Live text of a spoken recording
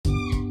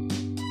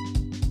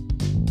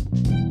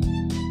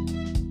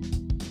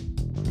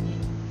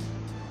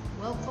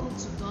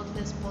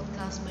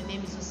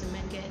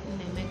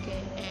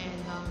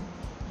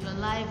You're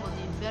live on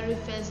the very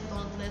first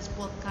Dauntless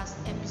podcast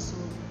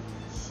episode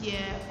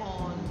here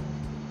on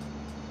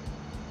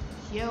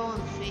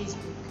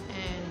Facebook,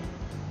 and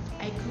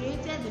I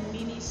created a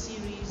mini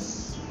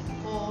series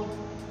called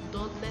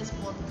Dauntless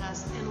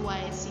Podcast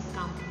NYSC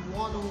Camp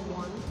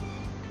 101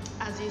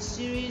 as a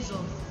series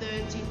of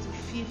 30 to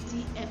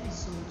 50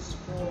 episodes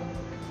for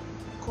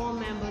core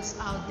members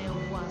out there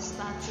who are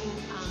starting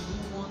and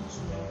who want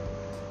to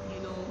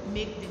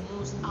make the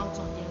most out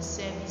of their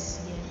service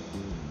here.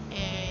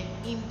 And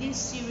in this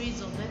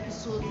series of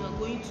episodes, we are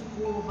going to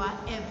go over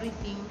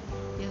everything.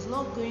 There's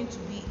not going to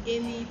be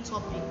any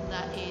topic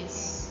that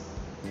is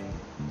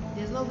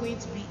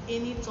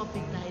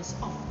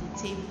off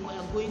the table. We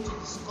are going to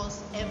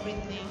discuss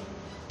everything.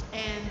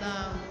 And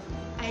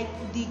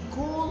the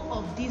goal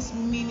of this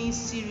mini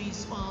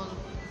series on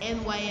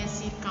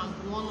NYSC Camp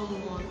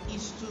 101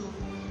 is to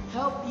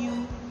help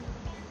you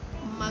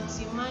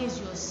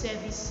maximize your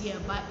service here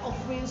by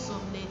offering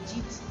some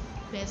legit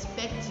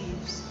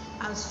perspectives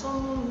as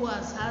someone who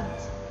has had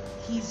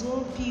his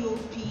own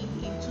POP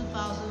in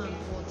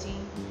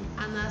 2014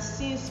 and has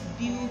since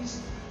built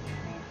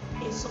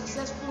a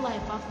successful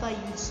life after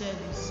youth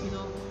service.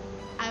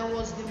 I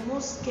was the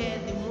most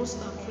scared, the most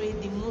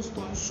afraid, the most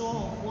unsure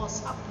of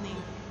what's happening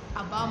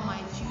about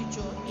my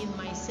future in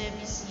my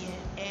service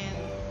here, and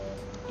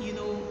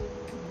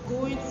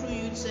going through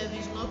youth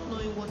service, not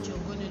knowing what you're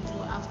going to do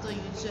after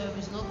youth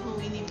service, not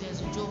knowing if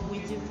there's a job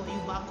waiting for you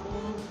back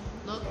home,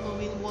 not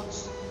knowing what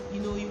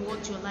you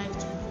want your life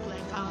to look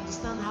like. I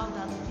understand how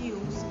that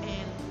feels,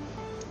 and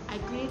I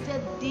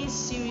created this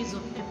series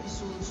of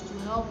episodes to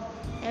help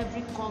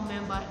every core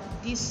member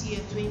this year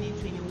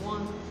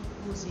 2021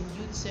 who's in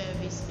youth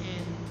service.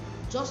 And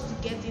just to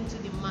get into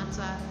the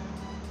matter,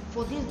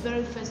 for this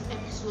very first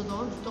episode, I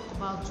want to talk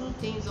about two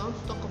things. I want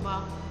to talk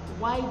about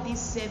why this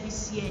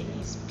service here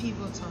is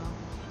pivotal,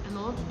 and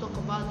I want to talk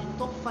about the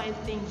top 5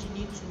 things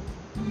you need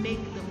to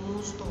make the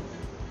most of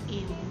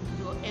in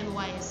your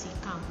NYSC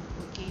camp.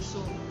 Okay, so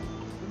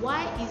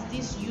why is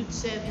this youth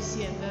service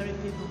here very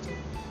pivotal?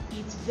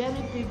 It's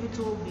very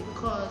pivotal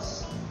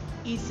because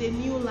it's a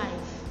new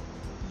life.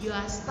 You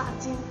are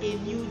starting a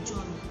new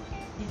journey.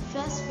 The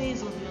first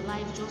phase of your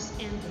life just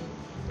ended,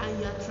 and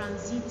you are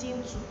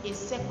transiting to a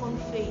second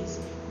phase,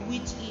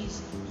 which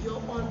is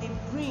you're on the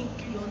brink,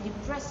 you're on the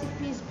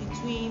precipice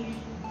between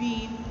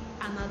being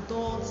an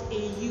adult,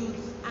 a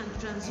youth, and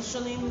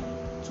transitioning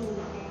to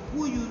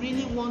who you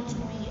really want to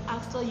be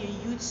after your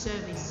youth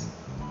service.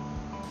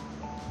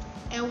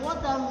 And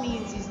what that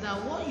means is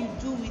that what you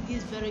do with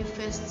this very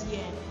first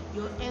year,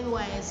 your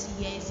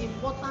NYSC year, is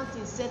important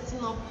in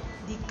setting up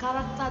the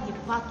character, the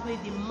pathway,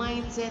 the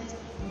mindset,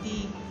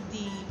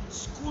 the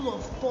school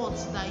of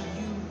thoughts that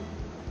you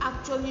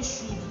actually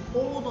should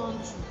hold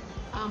on to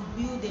and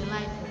build a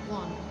life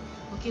upon.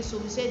 Okay, so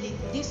we said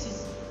this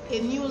is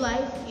a new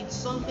life. It's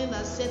something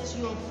that sets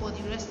you up for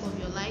the rest of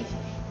your life.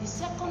 The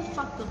second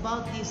fact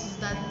about this is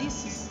that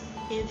this is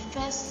a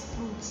first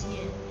fruits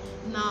year.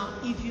 Now,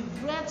 if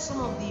you've read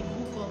some of the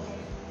book of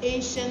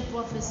ancient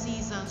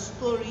prophecies and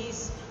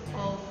stories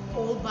of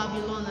old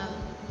Babylon and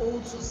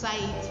old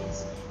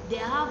societies, they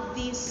have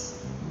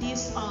this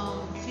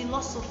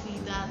philosophy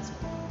that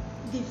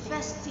the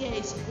first year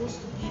is supposed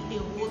to be a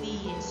holy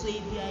year. So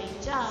if you are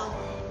a child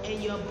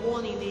and you're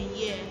born in a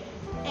year,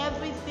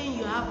 everything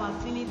you have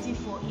affinity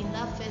for in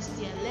that first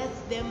year,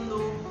 let them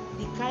know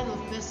the kind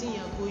of person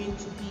you're going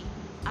to be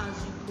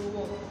as you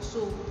grow up.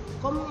 So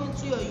coming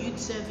into your youth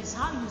service,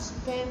 how you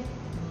spend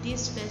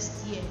this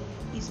first year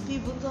is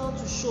pivotal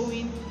to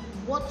showing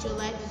what your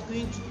life is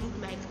going to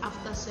look like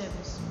after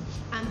service.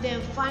 And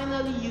then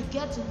finally, you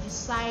get to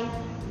decide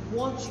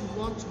what you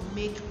want to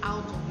make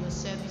out of your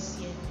service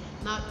year.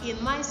 Now,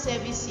 in my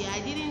service year, I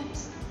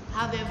didn't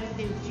have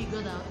everything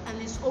figured out,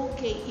 and it's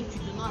okay if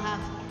you do not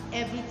have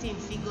everything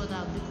figured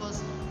out,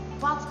 because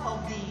part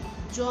of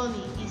the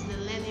journey is the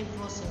learning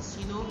process.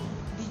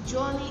 The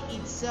journey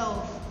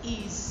itself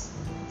is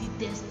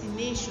the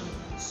destination.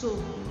 So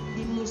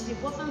the most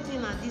important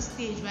thing at this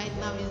stage right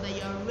now is that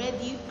you're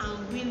ready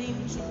and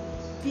willing to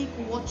pick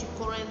what you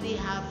currently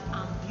have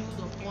and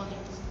build upon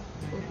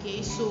it.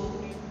 Okay, so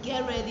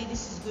get ready.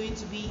 This is going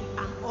to be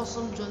an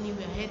awesome journey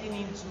we're heading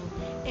into.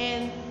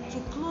 And to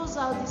close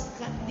out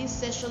this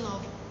session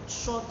of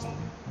short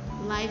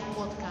live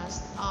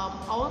podcast,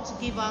 I want to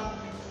give out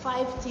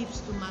 5 tips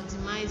to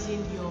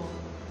maximizing your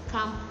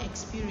camp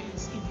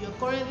experience. If you're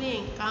currently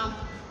in camp,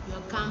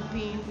 you're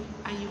camping,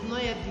 and you've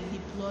not yet been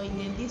deployed,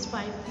 then these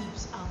 5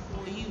 tips are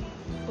for you.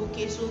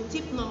 Okay, so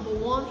tip number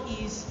 1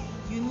 is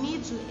you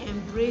need to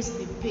embrace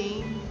the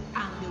pain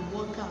and the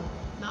workout.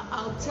 Now,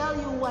 I'll tell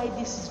you why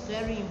this is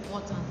very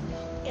important.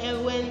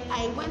 And when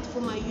I went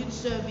for my youth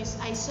service,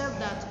 I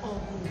served at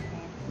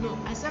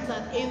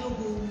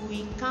Enugu.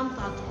 We camped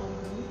at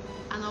Ogu,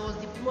 and I was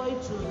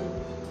deployed to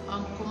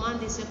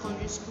Command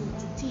Secondary School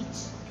to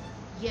teach.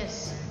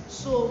 Yes.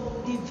 So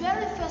the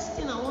very first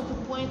thing I want to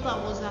point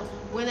out was that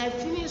when I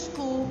finished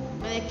school,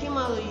 when I came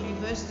out of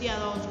university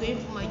and I was going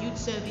for my youth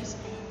service,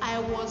 I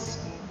was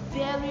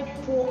in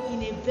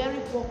a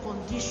very poor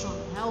condition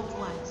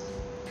health-wise.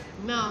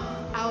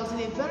 Now, I was in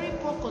a very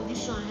poor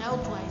condition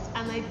health-wise,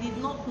 and I did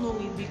not know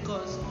it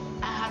because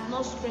I had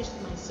not stretched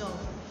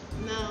myself.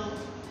 Now,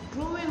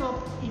 growing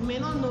up, you may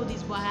not know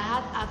this, but I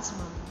had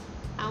asthma.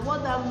 And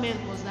what that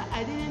meant was that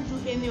I didn't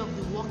do any of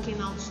the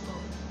working out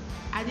stuff.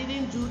 I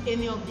didn't do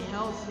any of the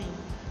health thing.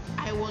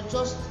 I was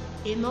just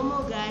a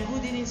normal guy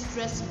who didn't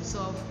stress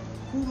himself,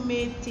 who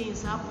made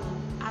things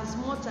happen as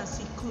much as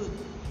he could.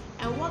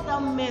 And what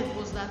that meant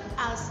was that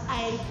as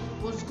I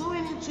was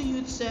going into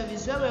youth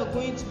service, where we're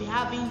going to be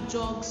having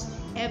jogs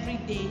every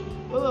day,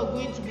 where we're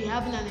going to be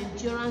having an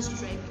endurance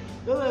trek,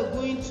 where we're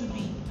going to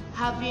be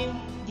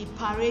having the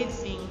parade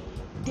thing,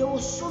 there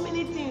were so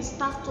many things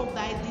stacked up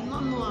that I did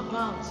not know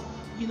about.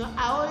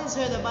 I always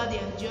heard about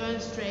the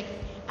endurance trek,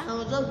 and I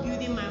was just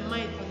building my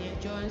mind for the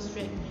endurance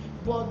trek.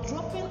 But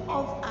dropping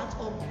off at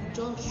Obu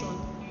Junction,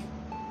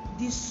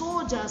 the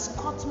soldiers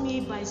caught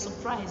me by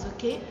surprise,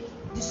 okay?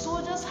 The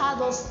soldiers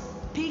had us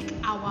pick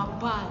our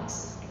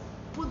bags,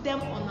 put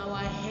them on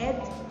our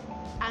head,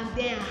 and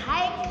then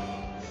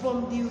hike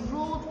from the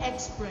road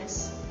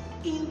express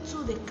into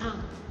the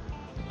camp.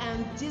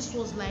 And this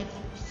was like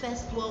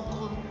first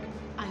welcome,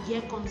 and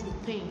here comes the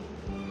pain.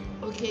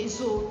 Okay,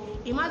 so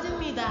imagine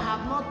me that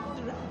have not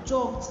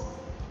jogged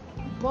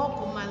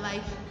bulk of my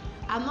life.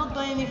 I've not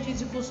done any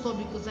physical stuff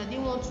because I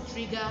didn't want to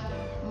trigger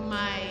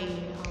my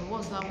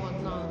what's that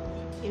word now?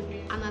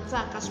 An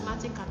attack,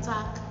 asthmatic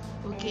attack.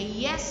 Okay,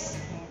 yes,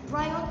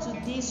 prior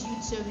to this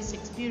youth service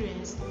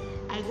experience,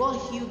 I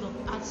got healed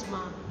of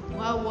asthma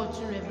while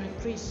watching Reverend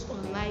Chris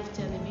on live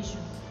television.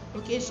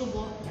 Okay, so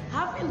but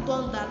having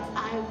done that,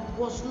 I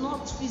was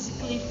not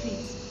physically fit.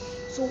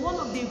 So one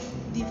of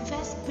the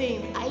first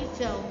pain I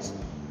felt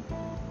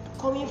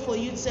coming for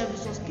youth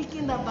service was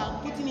picking that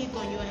bag, putting it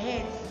on your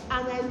head,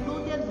 and I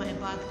loaded my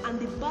bag, and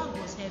the bag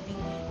was heavy,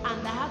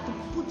 and I had to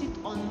put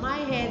it on my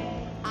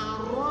head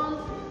and run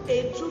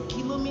a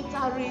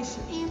 2-kilometer race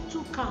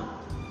into camp.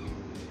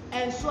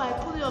 And so I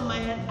put it on my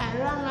head. I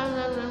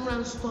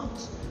ran,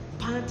 stopped,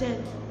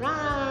 panted,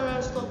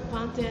 ran, stopped,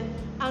 panted,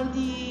 and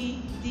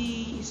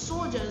the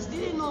soldiers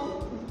didn't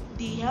know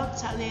the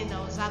health challenge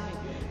I was having,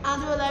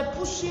 and they were like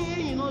pushing,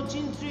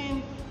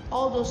 gingering,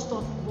 all those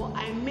stuff. But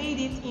I made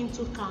it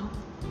into camp,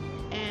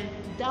 and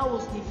that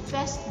was the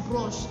first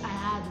brush I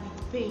had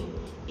with pain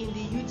in the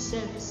youth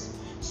service.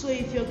 So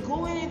if you're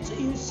going into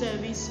youth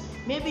service,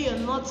 maybe you're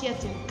not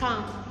yet in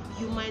camp,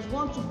 you might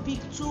want to pick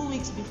 2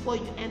 weeks before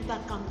you enter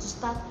camp to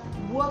start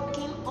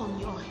working on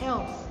your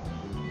health.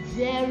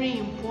 Very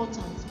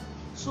important.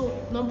 So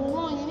number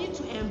one, you need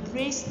to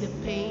embrace the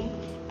pain,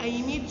 and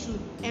you need to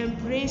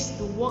embrace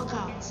the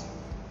workout.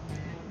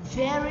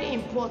 Very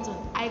important.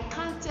 I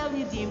can't tell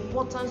you the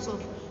importance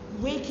of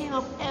waking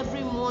up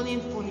every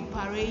morning for the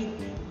parade,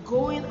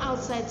 going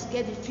outside to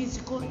get the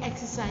physical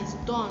exercise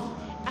done,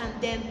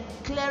 and then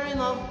clearing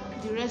up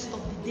the rest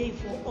of the day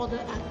for other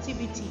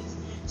activities.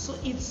 So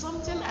it's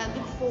something I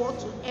look forward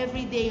to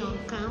every day on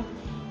camp.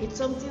 It's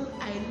something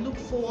I look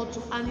forward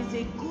to, and it's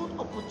a good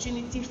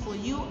opportunity for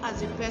you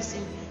as a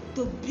person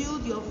to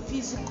build your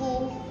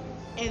physical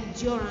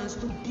endurance,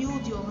 to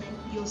build your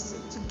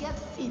to get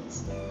fit.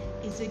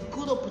 It's a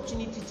good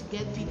opportunity to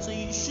get fit, so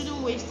you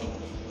shouldn't waste it.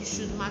 You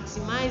should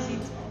maximize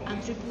it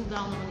and triple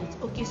down on it.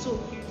 Okay, so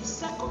the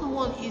second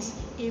one is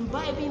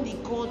imbibing the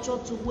culture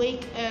to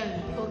wake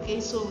early. Okay,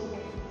 so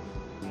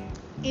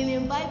in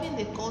imbibing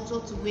the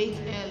culture to wake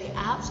early,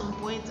 I have some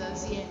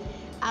pointers here.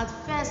 At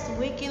first,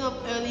 waking up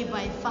early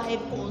by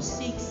 5 or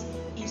 6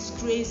 is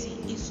crazy,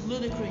 it's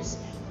ludicrous,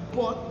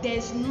 but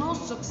there's no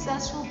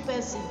successful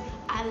person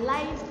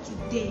alive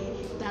today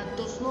that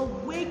does not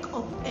wake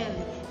up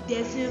early.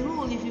 There's a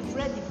rule. If you've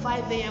read the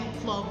 5 a.m.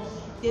 club,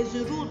 there's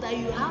a rule that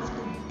you have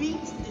to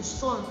beat the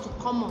sun to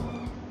come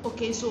up.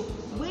 Okay, so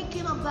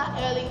waking up that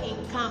early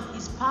in camp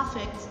is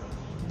perfect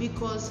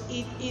because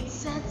it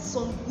sets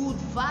some good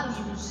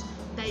values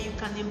that you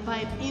can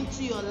imbibe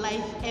into your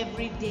life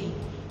every day.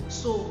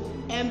 So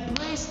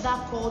embrace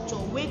that culture.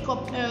 Wake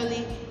up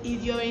early.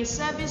 If you're in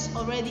service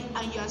already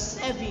and you're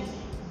serving,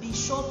 be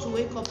sure to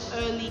wake up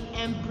early.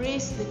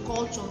 Embrace the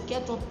culture.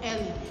 Get up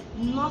early.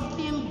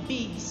 Nothing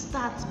big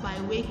starts by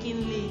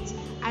waking late.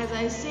 As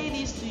I say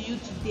this to you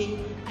today,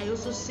 I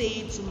also say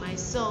it to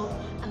myself,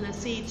 and I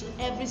say it to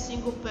every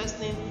single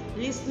person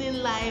listening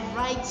live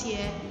right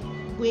here.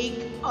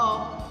 Wake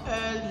up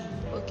early.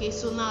 Okay,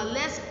 so now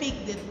let's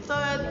pick the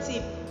third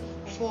tip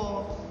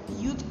for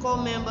youth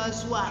corps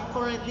members who are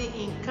currently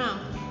in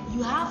camp.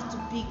 You have to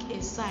pick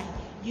a side.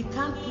 You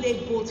can't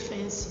play both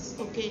fences.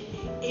 Okay,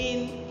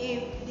 in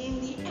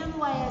the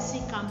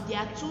NYSC camp, there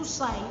are 2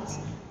 sides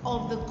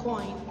of the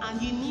coin,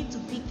 and you need to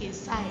pick a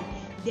side.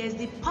 There's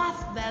the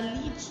path that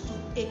leads to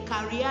a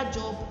career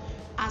job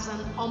as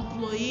an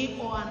employee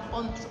or an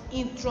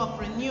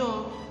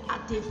entrepreneur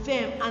at a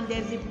firm, and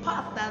there's a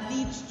path that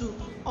leads to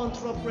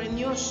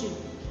entrepreneurship.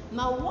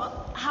 Now,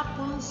 what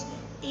happens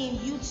in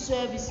youth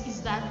service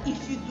is that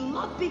if you do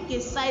not pick a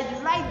side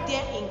right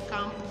there in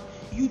camp,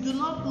 you do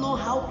not know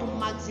how to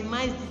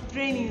maximize the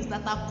trainings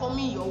that are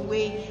coming your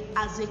way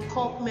as a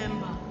corps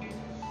member.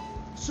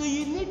 So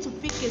you need to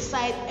pick a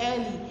side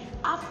early.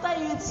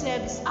 After youth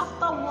service,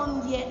 after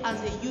 1 year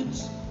as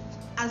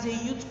a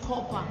youth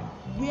corper,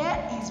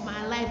 where is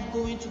my life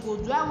going to go?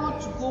 Do I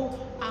want to go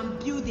and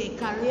build a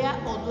career,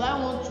 or do I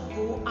want to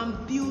go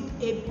and build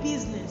a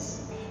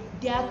business?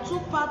 There are two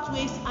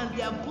pathways and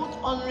they are both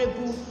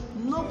honorable.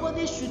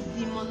 Nobody should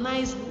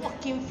demonize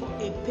working for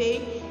a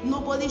pay.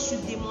 Nobody should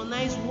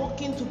demonize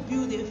working to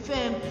build a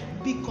firm,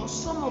 because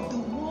some of the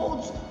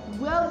world's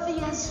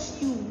wealthiest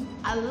few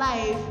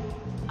alive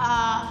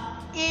are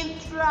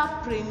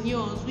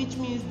intrapreneurs, which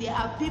means they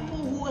are people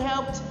who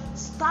helped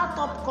start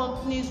up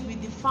companies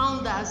with the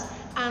founders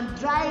and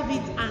drive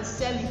it and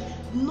sell it.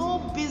 No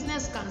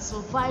business can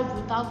survive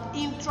without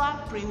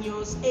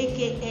intrapreneurs,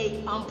 aka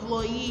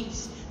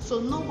employees. So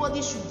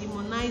nobody should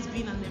demonize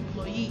being an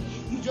employee.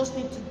 You just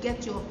need to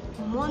get your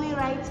money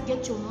right,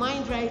 get your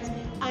mind right,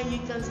 and you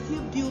can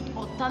still build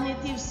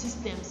alternative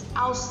systems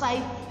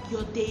outside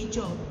your day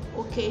job.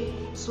 Okay,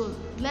 so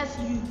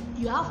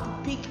you have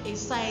to pick a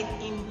side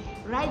in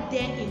right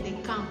there in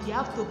the camp. You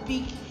have to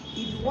pick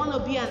if you want to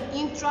be an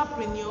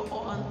intrapreneur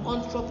or an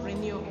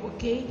entrepreneur.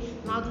 Okay,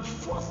 now the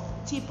fourth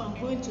tip I'm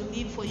going to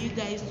leave for you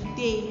guys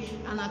today,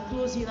 and I'll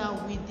close it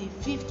out with the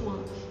fifth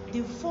one.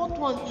 The fourth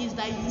one is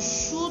that you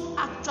should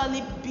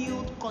actually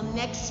build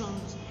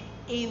connections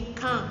in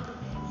camp.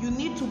 You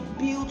need to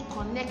build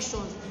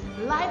connections.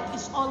 Life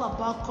is all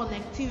about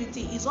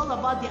connectivity. It's all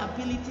about the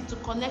ability to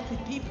connect with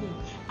people.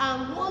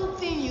 And one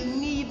thing you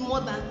need more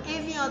than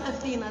any other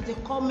thing as a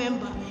core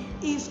member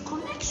is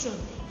connection.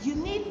 You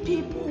need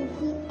people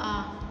who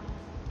are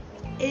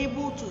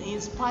able to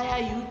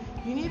inspire you.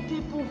 You need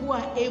people who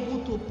are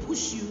able to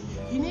push you.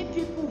 You need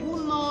people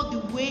who know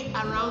the way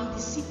around the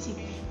city.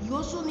 You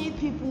also need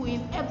people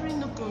in every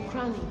nook and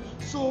cranny.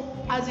 So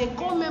as a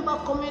core member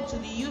coming to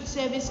the youth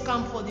service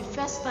camp for the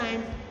first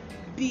time,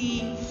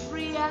 be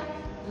freer,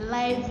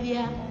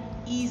 livelier,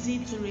 easy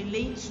to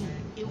relate to.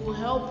 It will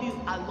help you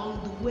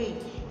along the way,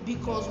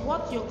 because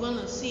what you're going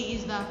to see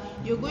is that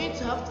you're going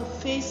to have to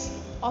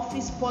face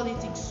office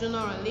politics sooner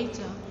or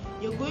later.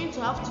 You're going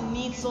to have to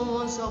need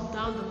someone's help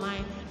down the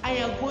line, and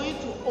you're going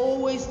to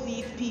always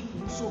need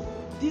people. So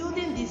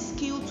building the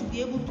skill to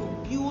be able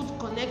to build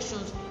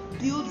connections,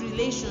 build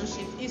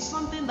relationships is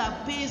something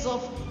that pays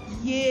off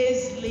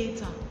years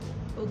later.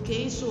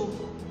 Okay, so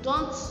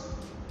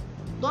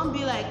don't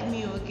be like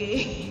me,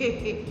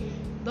 okay?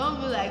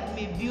 Don't be like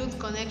me. Build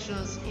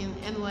connections in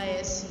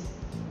NYSC.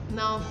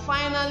 Now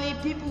finally,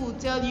 people will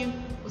tell you,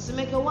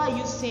 Osemeke, why are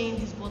you saying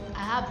this? But I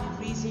have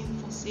a reason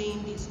for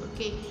saying this.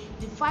 Okay,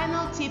 the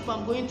final tip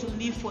I'm going to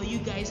leave for you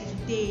guys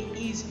today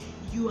is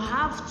you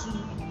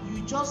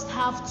just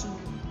have to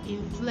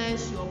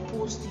influence your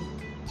posting.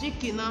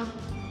 Chikina,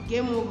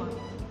 game over.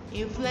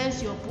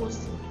 Influence your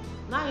posting.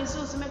 Now you say,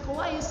 Osemeke,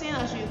 why are you saying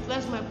I should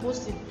influence my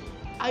posting?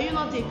 Are you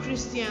not a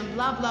Christian?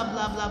 Blah blah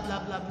blah blah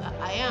blah blah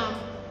blah. I am.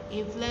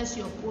 Influence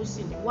your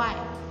posting. Why?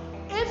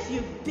 If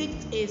you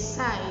picked a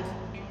side,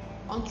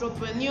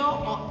 entrepreneur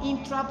or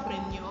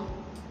intrapreneur,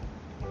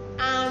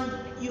 and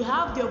you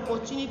have the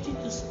opportunity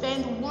to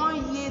spend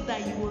 1 year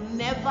that you will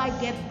never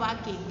get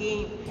back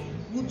again,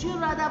 would you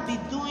rather be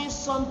doing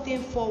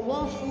something for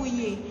 1 full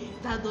year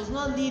that does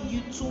not lead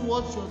you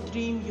towards your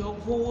dream, your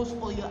goals,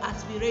 or your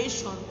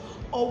aspiration?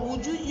 Or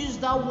would you use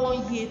that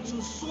 1 year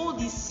to sow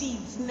the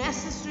seeds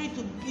necessary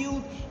to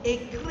build a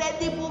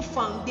credible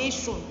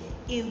foundation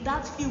in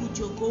that field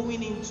you're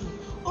going into?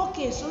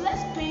 Okay, so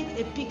let's paint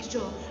a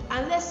picture,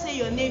 and let's say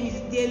your name is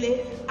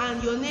Dele,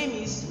 and your name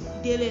is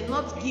Dele,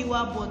 not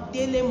Giwa, but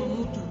Dele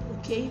Mumudu,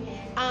 okay?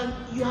 And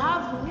you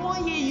have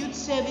 1 year youth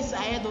service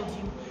ahead of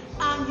you,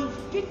 and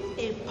you've picked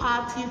a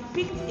path, you've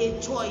picked a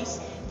choice,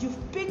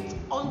 you've picked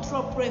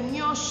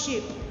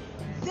entrepreneurship.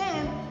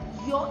 Then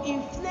your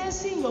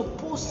influencing your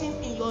posting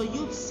in your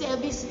youth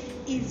service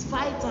is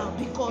vital,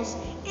 because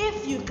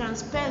if you can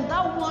spend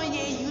that 1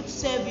 year youth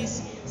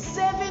service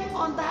serving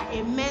under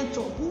a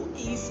mentor who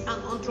is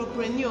an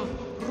entrepreneur,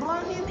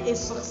 running a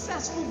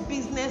successful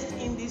business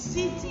in the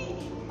city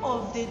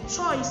of the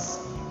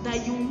choice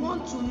that you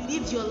want to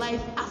live your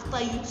life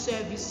after youth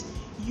service,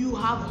 you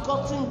have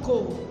gotten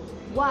gold.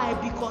 Why?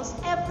 Because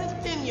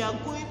everything you are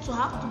going to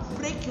have to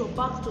break your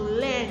back to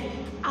learn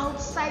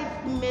outside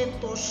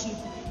mentorship,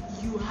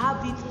 you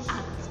have it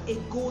at a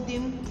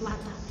golden platter.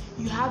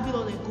 You have it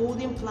on a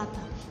golden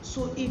platter.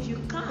 So if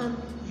you can,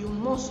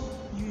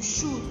 you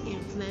should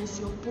influence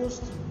your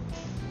posting.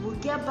 We'll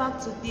get back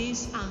to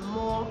this and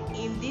more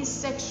in these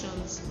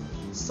sections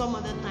some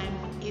other time.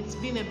 It's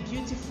been a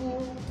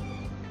beautiful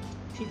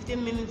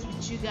 15 minutes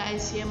with you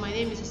guys here. My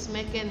name is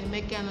Osemeke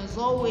Nemeke, and as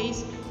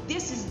always,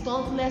 this is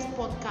Dauntless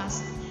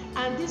Podcast.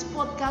 And this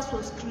podcast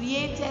was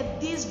created,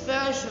 this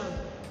version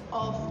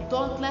of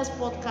Dauntless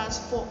Podcast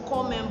for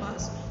core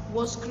members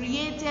was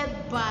created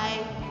by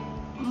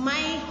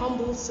my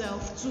humble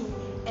self to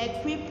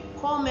equip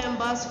core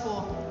members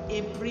for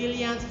a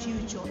brilliant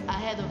future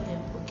ahead of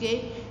them.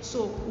 Okay,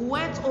 so we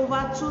went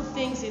over 2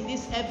 things in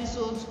this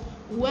episode.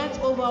 We went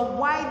over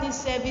why this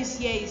service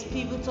here is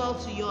pivotal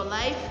to your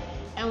life,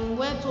 and we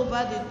went over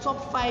the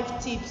top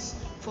 5 tips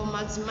for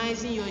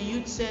maximizing your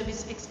youth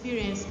service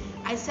experience.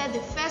 I said the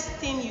first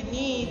thing you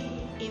need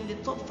in the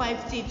top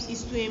 5 tips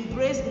is to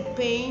embrace the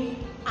pain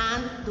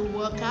and the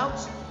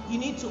workouts. You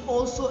need to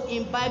also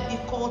imbibe the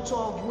culture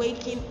of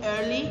waking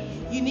early.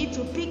 You need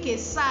to pick a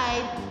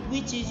side,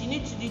 which is you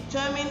need to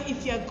determine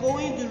if you're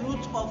going the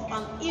route of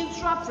an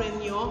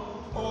intrapreneur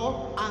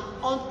or an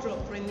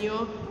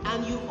entrepreneur,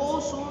 and you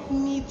also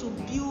need to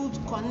build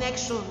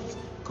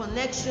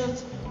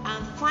connections,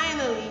 and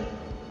finally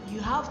you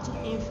have to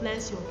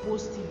influence your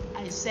posting.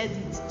 I said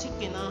it,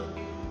 chicken.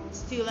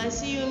 Still, I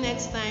see you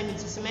next time.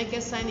 It is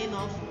Emeka signing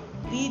off.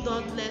 Be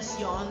dauntless.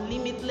 You're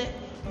unlimited.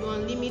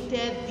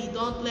 Be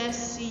dauntless.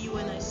 See you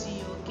when I see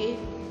you. Okay,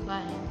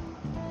 bye.